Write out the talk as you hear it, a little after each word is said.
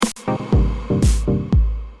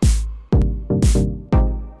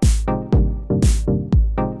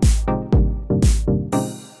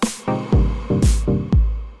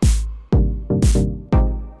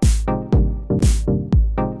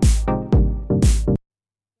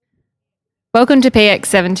Welcome to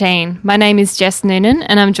PX17. My name is Jess Noonan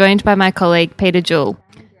and I'm joined by my colleague Peter Jewell.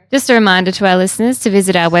 Just a reminder to our listeners to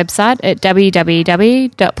visit our website at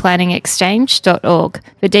www.planningexchange.org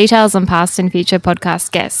for details on past and future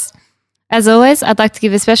podcast guests. As always, I'd like to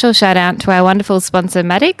give a special shout out to our wonderful sponsor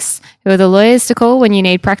Maddix, who are the lawyers to call when you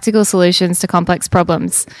need practical solutions to complex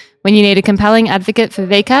problems. When you need a compelling advocate for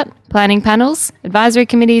VCAT, planning panels, advisory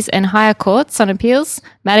committees and higher courts on appeals,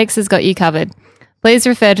 Maddix has got you covered. Please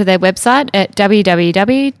refer to their website at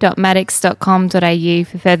www.maddix.com.au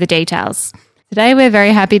for further details. Today we're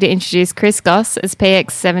very happy to introduce Chris Goss as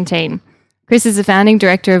PX17. Chris is the founding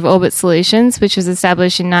director of Orbit Solutions, which was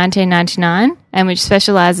established in 1999 and which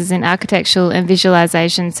specialises in architectural and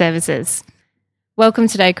visualisation services. Welcome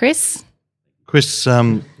today, Chris. Chris,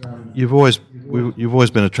 you've always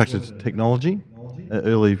been attracted to technology,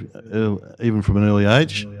 even from an early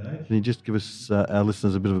age. Can you just give us, our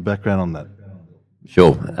listeners, a bit of a background on that?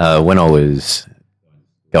 Sure. When I was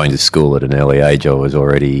going to school at an early age, I was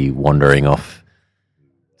already wandering off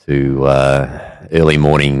to early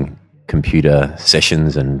morning computer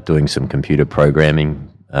sessions and doing some computer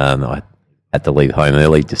programming. I had to leave home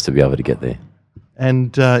early just to be able to get there.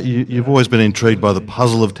 And you've always been intrigued by the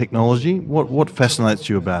puzzle of technology. What fascinates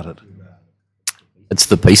you about it? It's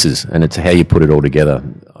the pieces, and it's how you put it all together.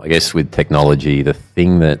 I guess with technology, the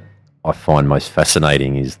thing that I find most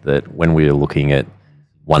fascinating is that when we're looking at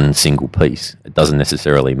one single piece, it doesn't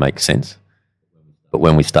necessarily make sense. But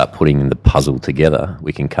when we start putting the puzzle together,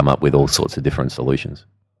 we can come up with all sorts of different solutions.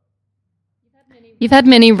 You've had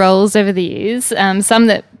many roles over the years, some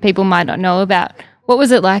that people might not know about. What was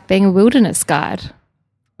it like being a wilderness guide?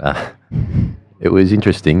 It was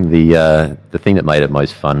interesting. The thing that made it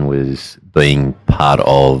most fun was being part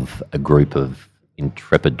of a group of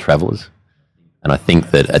intrepid travellers. And I think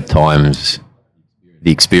that at times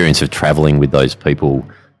the experience of travelling with those people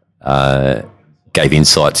gave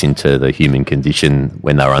insights into the human condition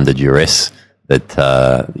when they were under duress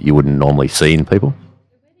that you wouldn't normally see in people.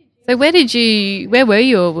 So where were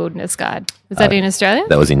you a wilderness guide? Was that in Australia?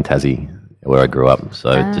 That was in Tassie, where I grew up.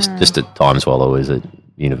 So just at times while I was at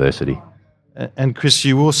university. And Chris,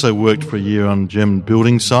 you also worked for a year on German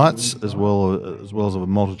building sites as well as a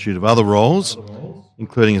multitude of other roles,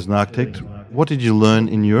 including as an architect. What did you learn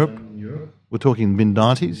in Europe? We're talking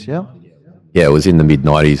mid-90s, yeah? Yeah, it was in the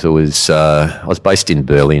mid-90s. I was based in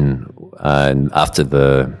Berlin, and after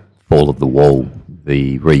the fall of the wall,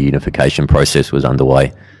 the reunification process was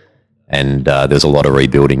underway, and there's a lot of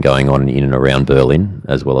rebuilding going on in and around Berlin,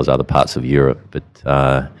 as well as other parts of Europe. But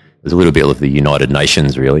there's a little bit of the United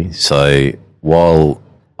Nations, really. So while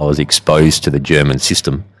I was exposed to the German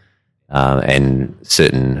system and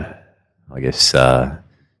certain, I guess,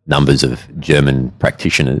 numbers of German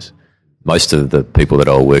practitioners, most of the people that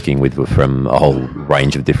I was working with were from a whole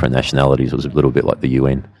range of different nationalities. It was a little bit like the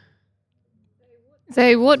UN.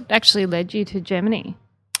 So what actually led you to Germany?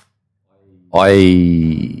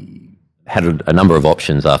 I had a number of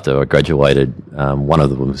options after I graduated. One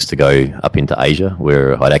of them was to go up into Asia,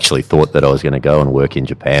 where I'd actually thought that I was going to go and work in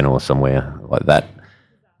Japan or somewhere like that.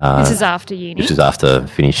 This is after uni? This is after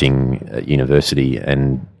finishing university,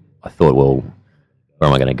 and I thought, well, where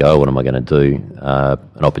am I going to go? What am I going to do?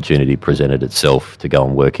 An opportunity presented itself to go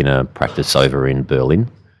and work in a practice over in Berlin,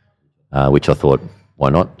 which I thought, why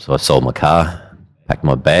not? So I sold my car, packed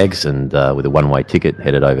my bags, and with a one-way ticket,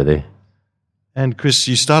 headed over there. And Chris,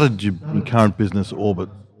 you started your current business, Orbit,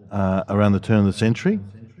 around the turn of the century.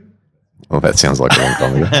 Well, that sounds like a long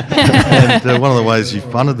time ago. And one of the ways you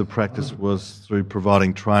funded the practice was through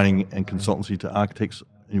providing training and consultancy to architects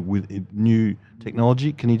with new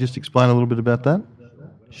technology. Can you just explain a little bit about that?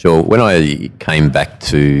 Sure. When I came back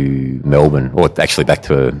to Melbourne, or actually back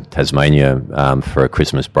to Tasmania for a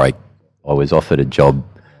Christmas break, I was offered a job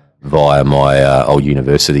via my old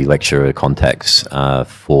university lecturer contacts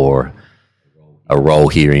for a role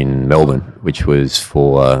here in Melbourne, which was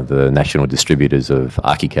for the national distributors of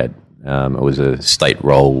Archicad. It was a state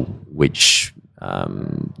role which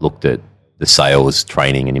looked at the sales,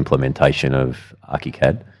 training and implementation of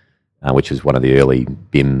Archicad, which was one of the early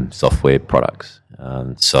BIM software products.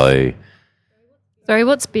 Sorry,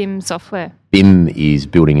 what's BIM software? BIM is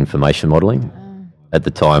building information modelling. At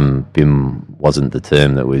the time, BIM wasn't the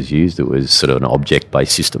term that was used. It was sort of an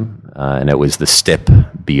object-based system, and it was the step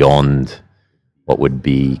beyond what would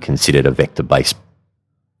be considered a vector-based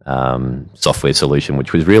software solution,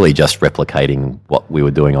 which was really just replicating what we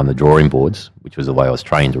were doing on the drawing boards, which was the way I was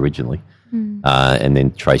trained originally, and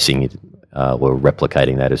then tracing it or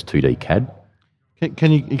replicating that as 2D CAD.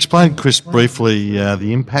 Can you explain, Chris, briefly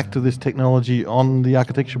the impact of this technology on the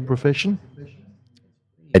architecture profession?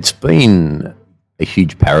 It's been a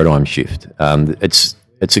huge paradigm shift.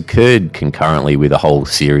 It's occurred concurrently with a whole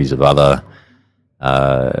series of other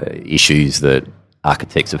issues that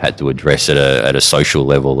architects have had to address at a social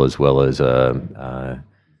level as well as a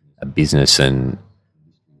business and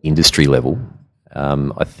industry level.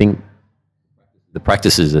 I think the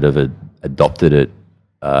practices that have adopted it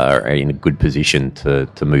are in a good position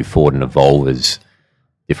to move forward and evolve as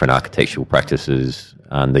different architectural practices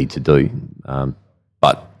need to do.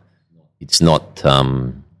 But it's not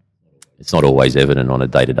always evident on a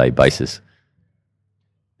day-to-day basis.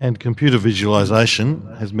 And computer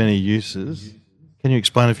visualization has many uses. Can you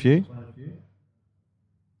explain a few?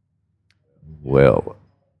 Well,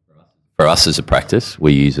 for us as a practice,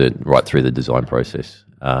 we use it right through the design process.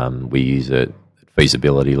 We use it at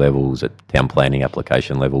feasibility levels, at town planning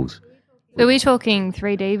application levels. So are we talking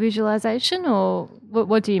 3D visualization, or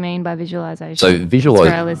what do you mean by visualization? So for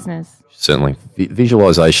our listeners. Certainly.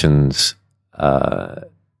 Visualizations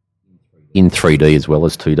in 3D as well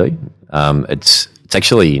as 2D. It's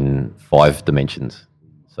actually in 5 dimensions.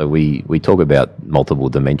 So we talk about multiple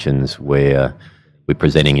dimensions where we're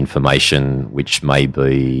presenting information which may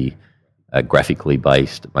be graphically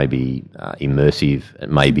based, it may be immersive, it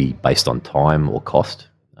may be based on time or cost.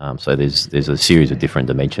 So there's a series of different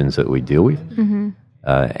dimensions that we deal with,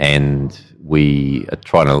 and we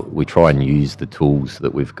try and use the tools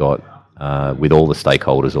that we've got with all the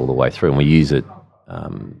stakeholders all the way through, and we use it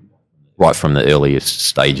right from the earliest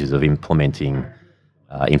stages of implementing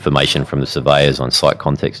information from the surveyors on site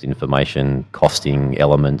context information, costing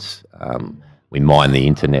elements. We mine the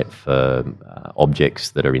internet for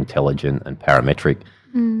objects that are intelligent and parametric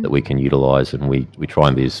that we can utilise, and we try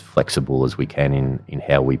and be as flexible as we can in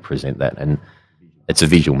how we present that. And it's a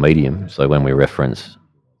visual medium, so when we reference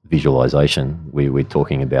visualisation, we're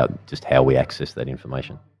talking about just how we access that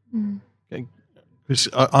information. Okay. Chris,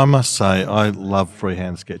 I must say I love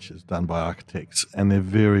freehand sketches done by architects, and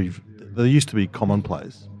they used to be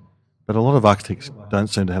commonplace, but a lot of architects don't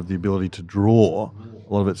seem to have the ability to draw.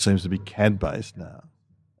 A lot of it seems to be CAD-based now.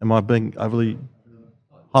 Am I being overly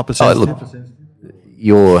hypersensitive?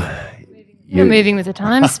 You're moving with the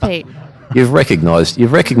times, Pete. You've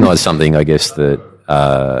recognised something, I guess,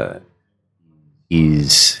 that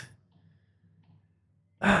is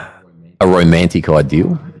a romantic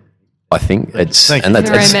ideal. I think it's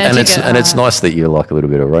nice that you like a little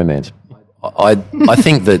bit of romance. I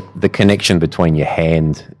think that the connection between your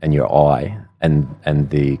hand and your eye and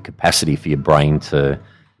the capacity for your brain to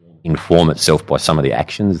inform itself by some of the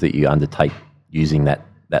actions that you undertake using that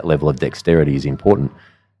level of dexterity is important.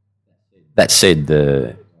 That said,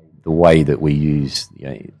 the way that we use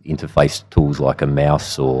interface tools like a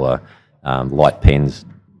mouse or light pens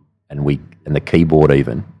and the keyboard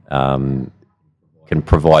even can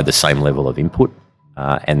provide the same level of input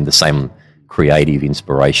and the same creative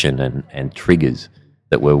inspiration and triggers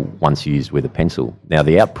that were once used with a pencil. Now,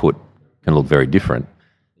 the output can look very different,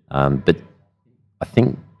 but I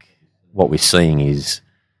think what we're seeing is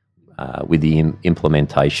with the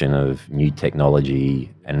implementation of new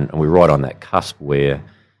technology, and we're right on that cusp where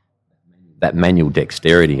that manual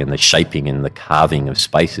dexterity and the shaping and the carving of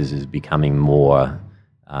spaces is becoming more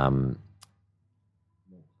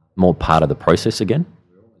part of the process again.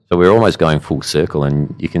 So we're almost going full circle,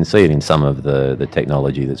 and you can see it in some of the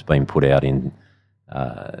technology that's been put out in,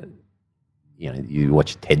 you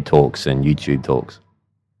watch TED Talks and YouTube Talks.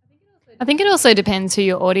 I think it also depends who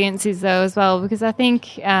your audience is, though, as well, because I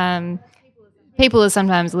think people are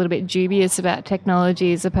sometimes a little bit dubious about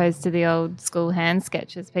technology as opposed to the old school hand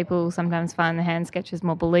sketches. People sometimes find the hand sketches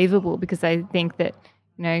more believable because they think that,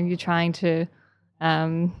 you're trying to,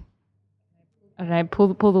 pull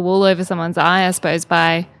the wool over someone's eye, I suppose,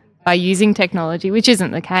 by using technology, which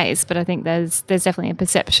isn't the case, but I think there's definitely a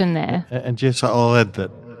perception there. And Jess, I'll add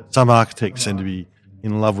that some architects seem to be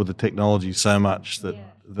in love with the technology so much that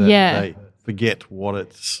they forget what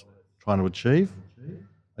it's trying to achieve.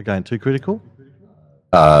 Again, too critical?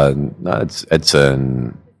 No, it's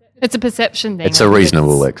a perception thing. It's a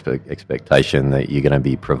reasonable expectation that you're going to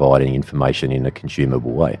be providing information in a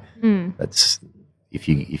consumable way. That's if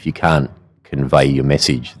you can't convey your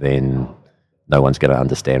message, then no one's going to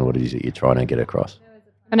understand what it is that you're trying to get across.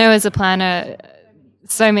 I know as a planner,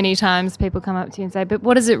 so many times people come up to you and say, but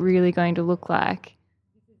what is it really going to look like?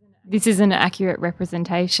 This is an accurate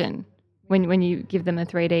representation when you give them a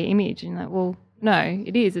 3D image. And you're like, well, no,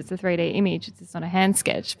 it is. It's a 3D image. It's not a hand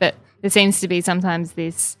sketch. But there seems to be sometimes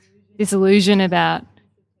this illusion about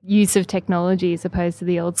use of technology as opposed to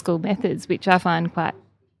the old school methods, which I find quite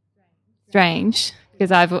strange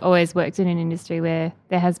because I've always worked in an industry where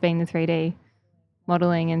there has been the 3D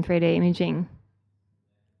modelling and 3D imaging.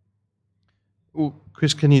 Well,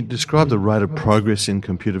 Chris, can you describe the rate of progress in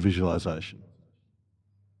computer visualization?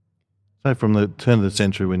 Say from the turn of the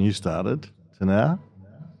century when you started to now.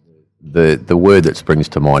 The word that springs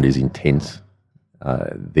to mind is intense.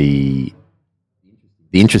 The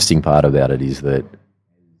interesting part about it is that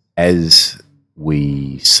as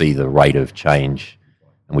we see the rate of change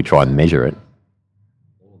and we try and measure it,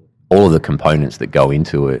 all of the components that go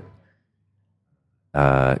into it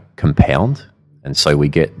compound, and so we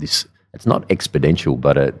get this. It's not exponential,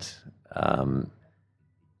 but it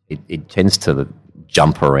tends to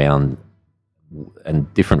jump around,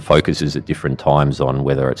 and different focuses at different times on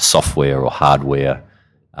whether it's software or hardware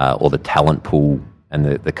or the talent pool and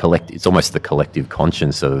the collect. It's almost the collective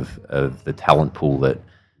conscience of the talent pool that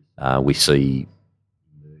we see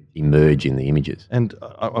emerge in the images. And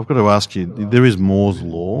I've got to ask you, there is Moore's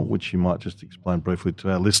law, which you might just explain briefly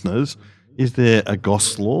to our listeners. Is there a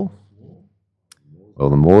Gauss law? Well,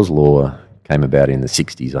 the Moore's law came about in the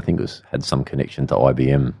 60s. I think had some connection to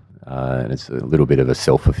IBM. And it's a little bit of a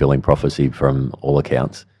self-fulfilling prophecy from all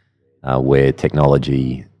accounts, where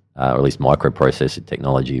technology, or at least microprocessor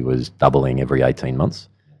technology, was doubling every 18 months.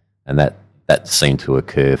 And that seemed to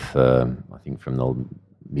occur for, I think, from the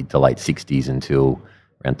mid to late 60s until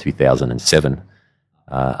around 2007.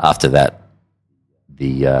 After that,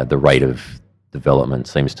 the rate of development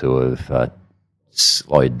seems to have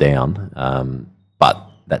slowed down. But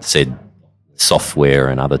that said, software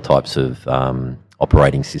and other types of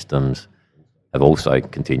operating systems have also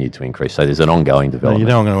continued to increase. So there's an ongoing development. You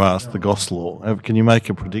know I'm going to ask the Gauss law. Can you make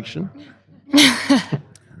a prediction?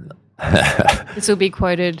 This will be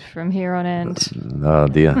quoted from here on end. Oh,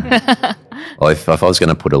 dear. Well, if I was going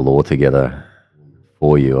to put a law together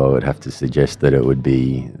for you, I would have to suggest that it would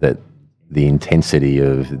be that the intensity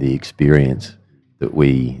of the experience that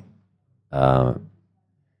we are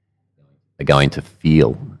going to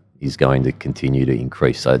feel is going to continue to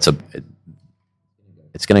increase. So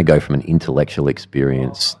it's going to go from an intellectual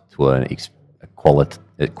experience to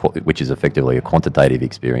which is effectively a quantitative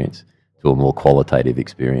experience, to a more qualitative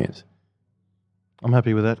experience. I'm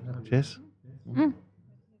happy with that, Jess. You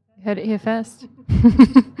heard it here first.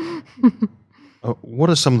 What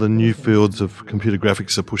are some of the new fields of computer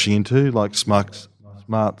graphics are pushing into, like smart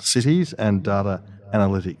cities and data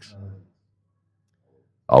analytics?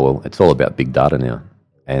 Oh, well, it's all about big data now,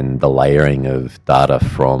 and the layering of data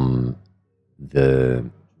from the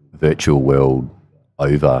virtual world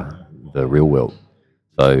over the real world.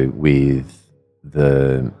 So with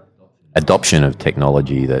the adoption of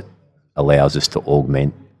technology that allows us to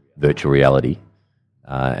augment virtual reality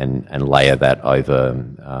and layer that over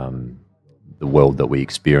the world that we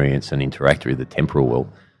experience and interact with, the temporal world,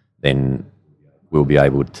 then we'll be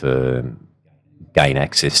able to gain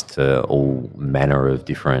access to all manner of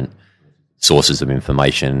different sources of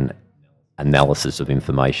information, analysis of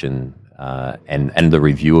information, and the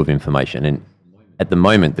review of information. And at the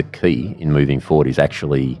moment, the key in moving forward is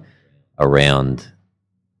actually around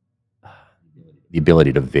the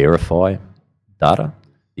ability to verify data,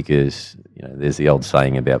 because there's the old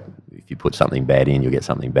saying about if you put something bad in, you'll get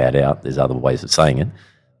something bad out. There's other ways of saying it,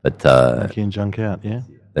 but Lucky and junk out, yeah.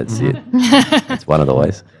 That's it. That's one of the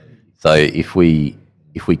ways. So if we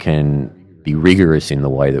can be rigorous in the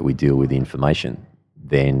way that we deal with the information,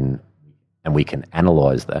 and we can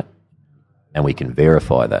analyse that, and we can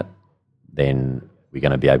verify that, then we're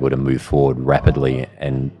going to be able to move forward rapidly,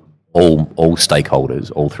 and all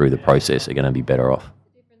stakeholders all through the process are going to be better off.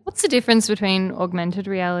 What's the difference between augmented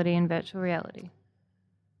reality and virtual reality?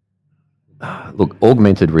 Look,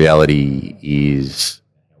 augmented reality is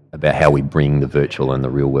about how we bring the virtual and the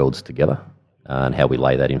real worlds together, and how we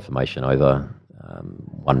lay that information over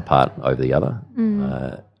one part over the other.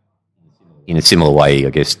 In a similar way, I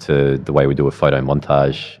guess, to the way we do a photo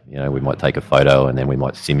montage. We might take a photo and then we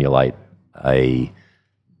might simulate a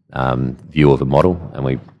view of a model and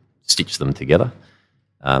we stitch them together.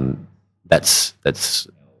 That's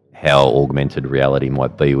how augmented reality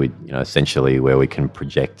might be. Essentially where we can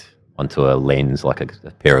project onto a lens like a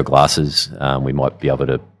pair of glasses. We might be able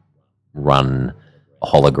to run a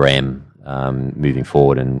hologram moving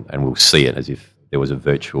forward, and we'll see it as if there was a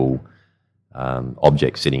virtual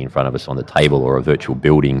object sitting in front of us on the table, or a virtual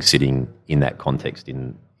building sitting in that context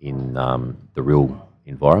in the real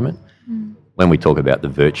environment. When we talk about the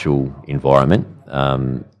virtual environment,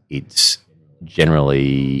 it's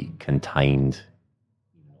generally contained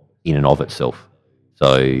in and of itself.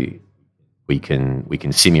 So we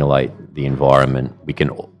can simulate the environment. We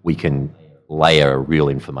can layer real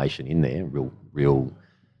information in there, real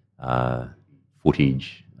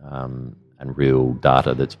footage and real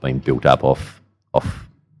data that's been built up off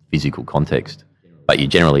physical context. But you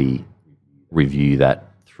generally review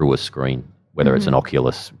that through a screen, whether it's an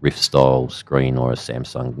Oculus Rift style screen or a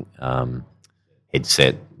Samsung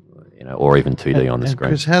headset, or even 2D on the screen.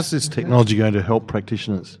 Chris, how's this technology going to help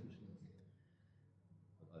practitioners?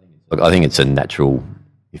 Look, I think it's a natural,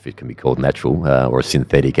 if it can be called natural, or a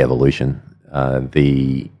synthetic evolution.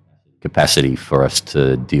 The capacity for us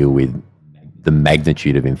to deal with the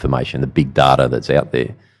magnitude of information, the big data that's out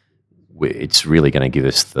there, it's really going to give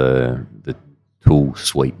us the tool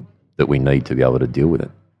suite that we need to be able to deal with it.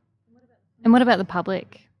 And what about the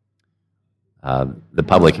public? The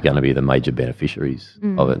public are going to be the major beneficiaries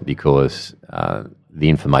of it, because the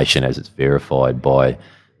information, as it's verified by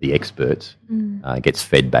the experts, gets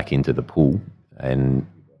fed back into the pool, and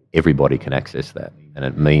everybody can access that. And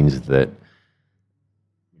it means that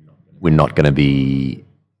we're not going to be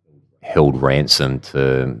held ransom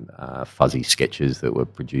to fuzzy sketches that were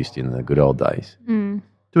produced in the good old days. Do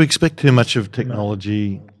we expect too much of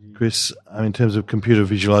technology, Chris, in terms of computer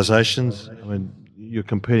visualizations? I mean, you're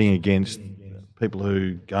competing against people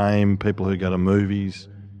who game, people who go to movies.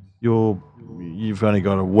 You've only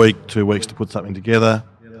got a week, 2 weeks to put something together,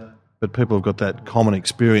 but people have got that common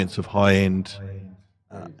experience of high-end.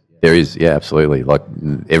 There is, yeah, absolutely. Like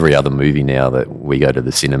every other movie now that we go to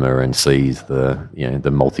the cinema and sees the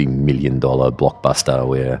multi-million-dollar blockbuster,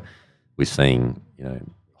 where we're seeing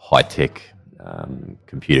high-tech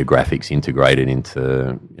computer graphics integrated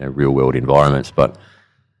into real-world environments. But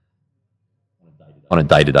on a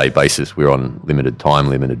day-to-day basis, we're on limited time,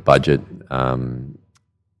 limited budget, and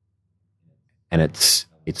it's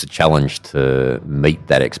a challenge to meet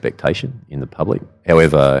that expectation in the public.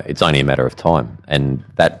 However, it's only a matter of time, and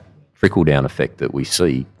that trickle-down effect that we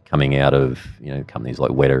see coming out of companies like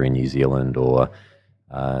Weta in New Zealand or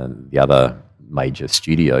the other major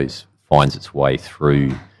studios finds its way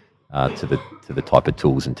through to the type of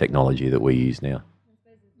tools and technology that we use now.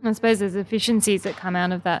 I suppose there's efficiencies that come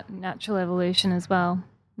out of that natural evolution as well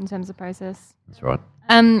in terms of process. That's right.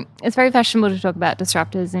 It's very fashionable to talk about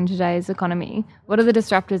disruptors in today's economy. What are the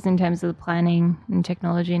disruptors in terms of the planning and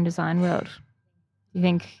technology and design world? Do you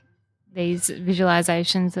think these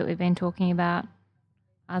visualizations that we've been talking about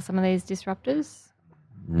are some of these disruptors?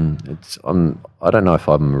 I don't know if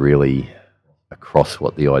I'm really across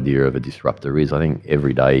what the idea of a disruptor is. I think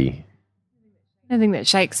every day... Anything that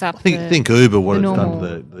shakes up think Uber, what it's normal.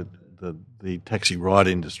 done to the taxi ride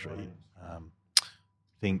industry.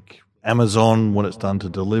 Think Amazon, what it's done to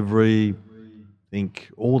delivery. Think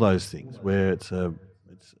all those things where it's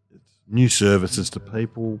new services to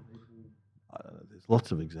people. There's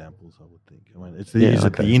lots of examples, I would think. Is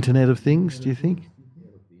it the Internet of Things, do you think?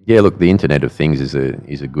 Yeah, look, the Internet of Things is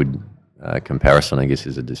a good comparison, I guess,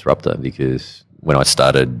 as a disruptor, because when I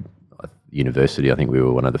started university, I think we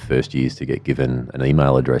were one of the first years to get given an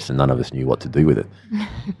email address, and none of us knew what to do with it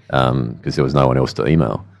because there was no one else to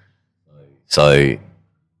email. So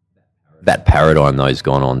that paradigm, though, has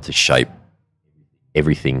gone on to shape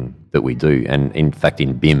everything that we do. And in fact,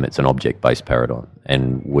 in BIM, it's an object-based paradigm,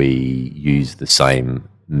 and we use the same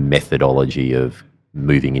methodology of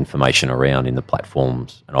moving information around in the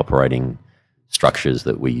platforms and operating structures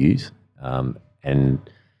that we use. And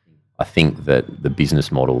I think that the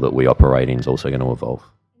business model that we operate in is also going to evolve.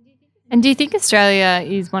 And do you think Australia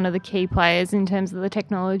is one of the key players in terms of the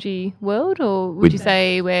technology world, or would you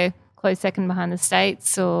say we're close second behind the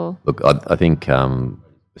States? Or look, I think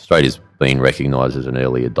Australia's been recognised as an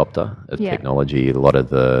early adopter of technology. A lot of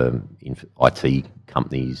the IT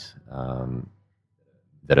companies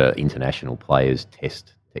that are international players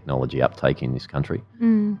test technology uptake in this country.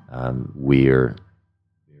 We're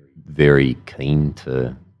very keen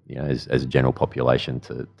to, as a general population,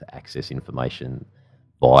 to access information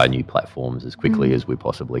via new platforms as quickly as we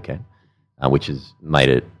possibly can, which has made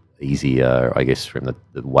it easier, I guess, from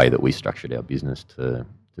the way that we structured our business to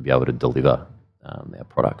be able to deliver our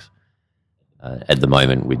products. At the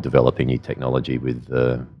moment, we're developing new technology with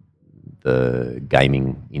the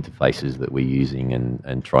gaming interfaces that we're using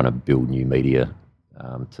and trying to build new media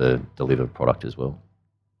to deliver product as well.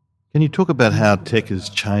 Can you talk about how tech is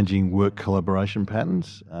changing work collaboration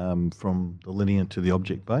patterns from the linear to the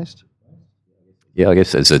object-based? Yeah, I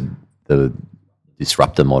guess as the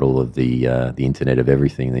disruptor model of the Internet of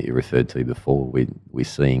Everything that you referred to before, we're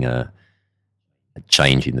seeing a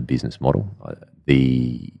change in the business model.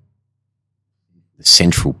 The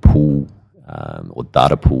central pool or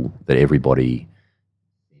data pool that everybody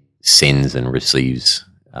sends and receives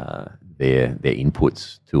their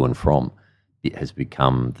inputs to and from, it has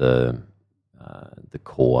become the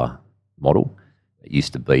core model. It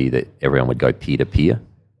used to be that everyone would go peer-to-peer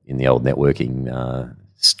in the old networking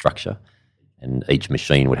structure, and each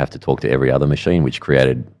machine would have to talk to every other machine, which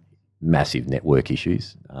created massive network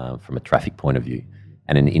issues from a traffic point of view,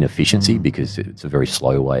 and an inefficiency because it's a very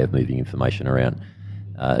slow way of moving information around.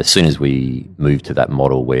 As soon as we move to that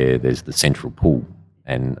model where there's the central pool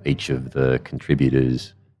and each of the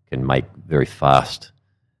contributors can make very fast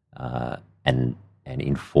and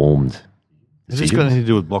informed Has decisions. this got anything to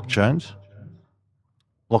do with blockchains?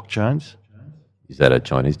 Blockchains? Is that a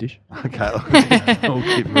Chinese dish? Okay, we'll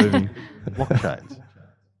keep moving. Blockchains.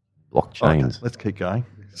 Blockchains. Okay, let's keep going.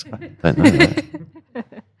 Don't know that.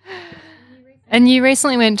 And you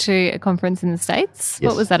recently went to a conference in the States. Yes.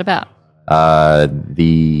 What was that about?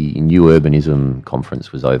 The New Urbanism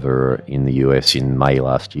conference was over in the US in May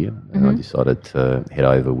last year, and I decided to head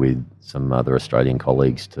over with some other Australian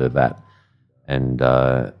colleagues to that. And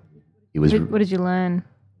it was. What did you learn?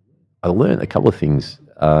 I learned a couple of things.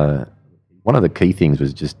 One of the key things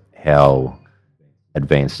was just how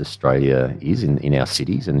advanced Australia is in our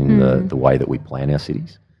cities and in the way that we plan our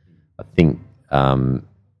cities. I think some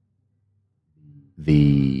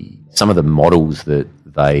of the models that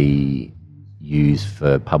they use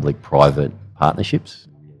for public-private partnerships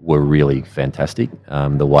were really fantastic.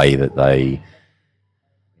 The way that they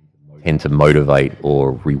tend to motivate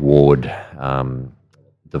or reward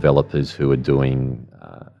developers who are doing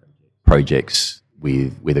projects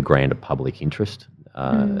with a grander public interest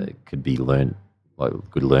could be learned, like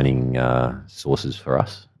good learning sources for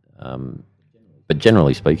us. But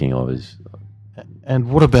generally speaking, I was.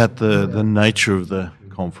 And what about the nature of the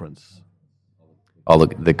conference? Oh,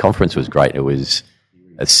 look, the conference was great. It was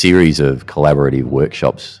a series of collaborative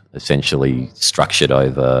workshops, essentially structured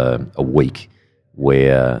over a week,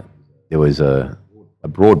 where there was a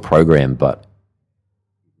broad program, but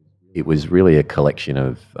it was really a collection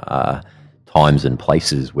of times and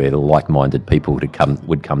places where the like-minded people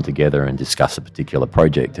would come together and discuss a particular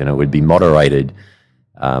project, and it would be moderated,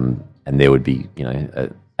 and there would be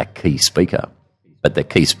a key speaker. But the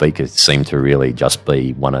key speaker seemed to really just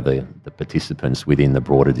be one of the participants within the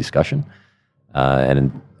broader discussion.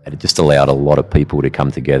 And it just allowed a lot of people to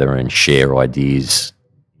come together and share ideas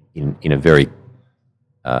in a very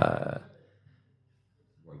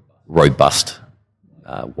robust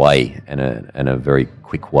way and a very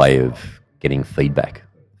quick way of getting feedback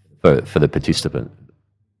for the participant.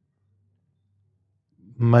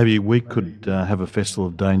 Maybe we could have a festival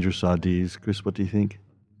of dangerous ideas. Chris, what do you think?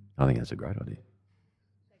 I think that's a great idea.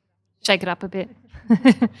 Shake it up a bit.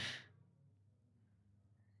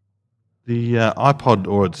 The iPod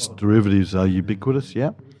or its derivatives are ubiquitous,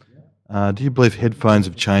 yeah? Do you believe headphones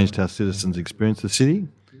have changed how citizens experience the city?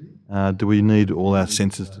 Do we need all our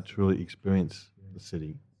senses to truly experience the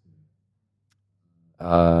city?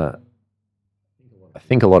 I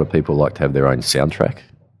think a lot of people like to have their own soundtrack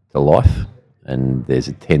to life, and there's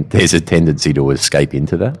a tendency to escape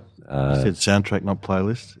into that. You said soundtrack, not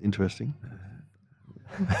playlist. Interesting.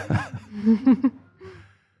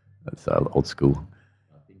 That's old school.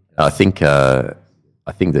 I think that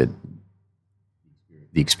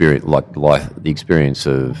the experience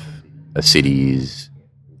of a city is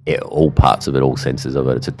all parts of it, all senses of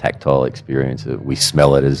it. It's a tactile experience. We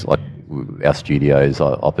smell it as like our studios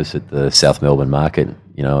opposite the South Melbourne market.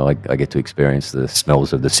 I get to experience the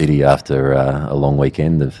smells of the city after a long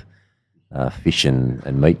weekend of fish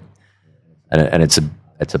and meat, and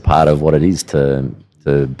it's a part of what it is to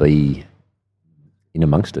be in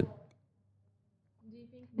amongst it.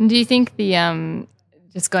 Do you think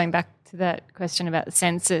just going back to that question about the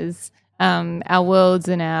senses, our worlds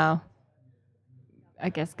and our, I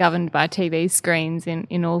guess, governed by TV screens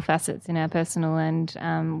in all facets in our personal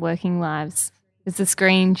and working lives, is the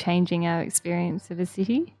screen changing our experience of a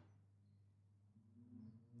city?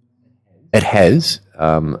 It has,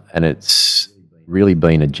 and it's really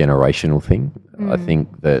been a generational thing. I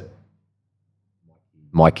think that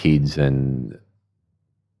my kids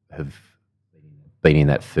have been in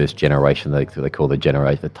that first generation they call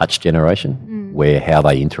the touch generation, where how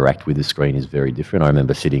they interact with the screen is very different. I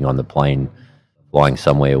remember sitting on the plane flying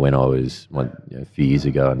somewhere when I was a few years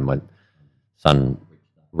ago, and my son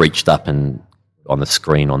reached up and on the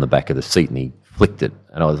screen on the back of the seat and he flicked it,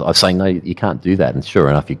 and I was saying, no, you can't do that, and sure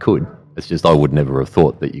enough you could. It's just I would never have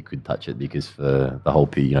thought that you could touch it, because for the whole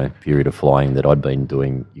period of flying that I'd been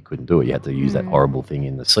doing, you couldn't do it. You had to use that horrible thing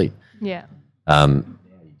in the seat. Yeah.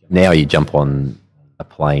 Now you jump on a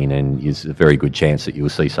plane and there's a very good chance that you'll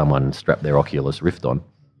see someone strap their Oculus Rift on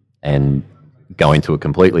and go into a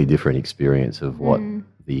completely different experience of what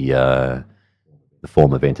the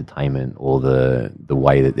form of entertainment or the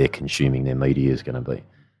way that they're consuming their media is going to be.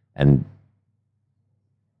 And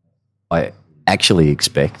I actually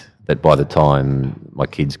expect that by the time my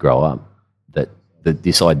kids grow up, that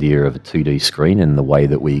this idea of a 2D screen and the way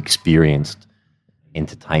that we experienced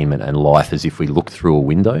entertainment and life as if we looked through a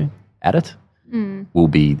window at it will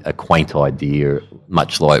be a quaint idea,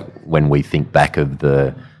 much like when we think back of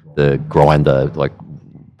the grinder, like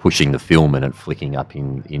pushing the film and it flicking up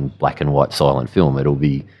in black and white silent film.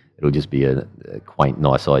 It'll just be a quaint,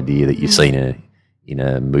 nice idea that you've seen in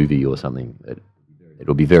a movie or something.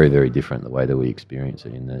 It'll be very, very different the way that we experience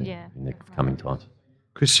it in the coming times.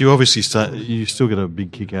 Chris, you obviously you still get a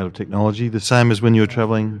big kick out of technology, the same as when you were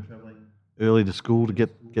travelling early to school to get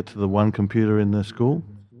to the one computer in the school?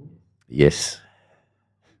 Yes.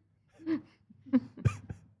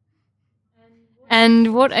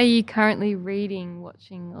 And what are you currently reading,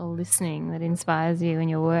 watching or listening that inspires you in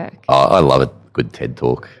your work? I love a good TED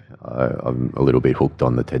Talk. I'm a little bit hooked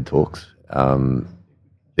on the TED Talks.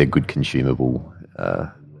 They're good consumable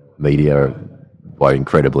media by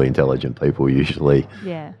incredibly intelligent people usually.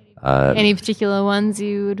 Yeah. Any particular ones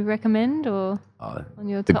you would recommend or on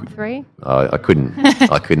your top three? I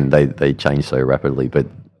couldn't. They change so rapidly, but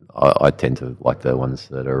I tend to like the ones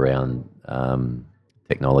that are around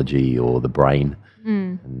technology or the brain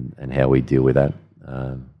and how we deal with that.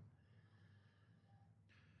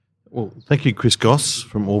 Well, thank you, Chris Goss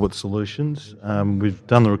from Orbit Solutions. We've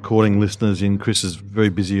done the recording, listeners, in Chris's very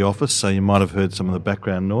busy office, so you might have heard some of the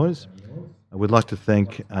background noise. We'd like to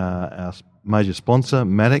thank our major sponsor,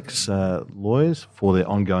 Maddocks Lawyers, for their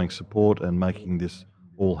ongoing support and making this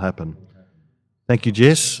all happen. Thank you,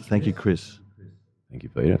 Jess. Thank you, Chris. Thank you,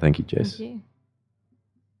 Peter. Thank you, Jess. Thank you.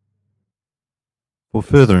 For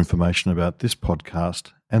further information about this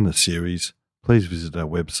podcast and the series, please visit our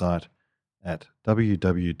website at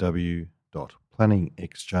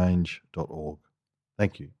www.planningexchange.org.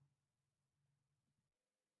 Thank you.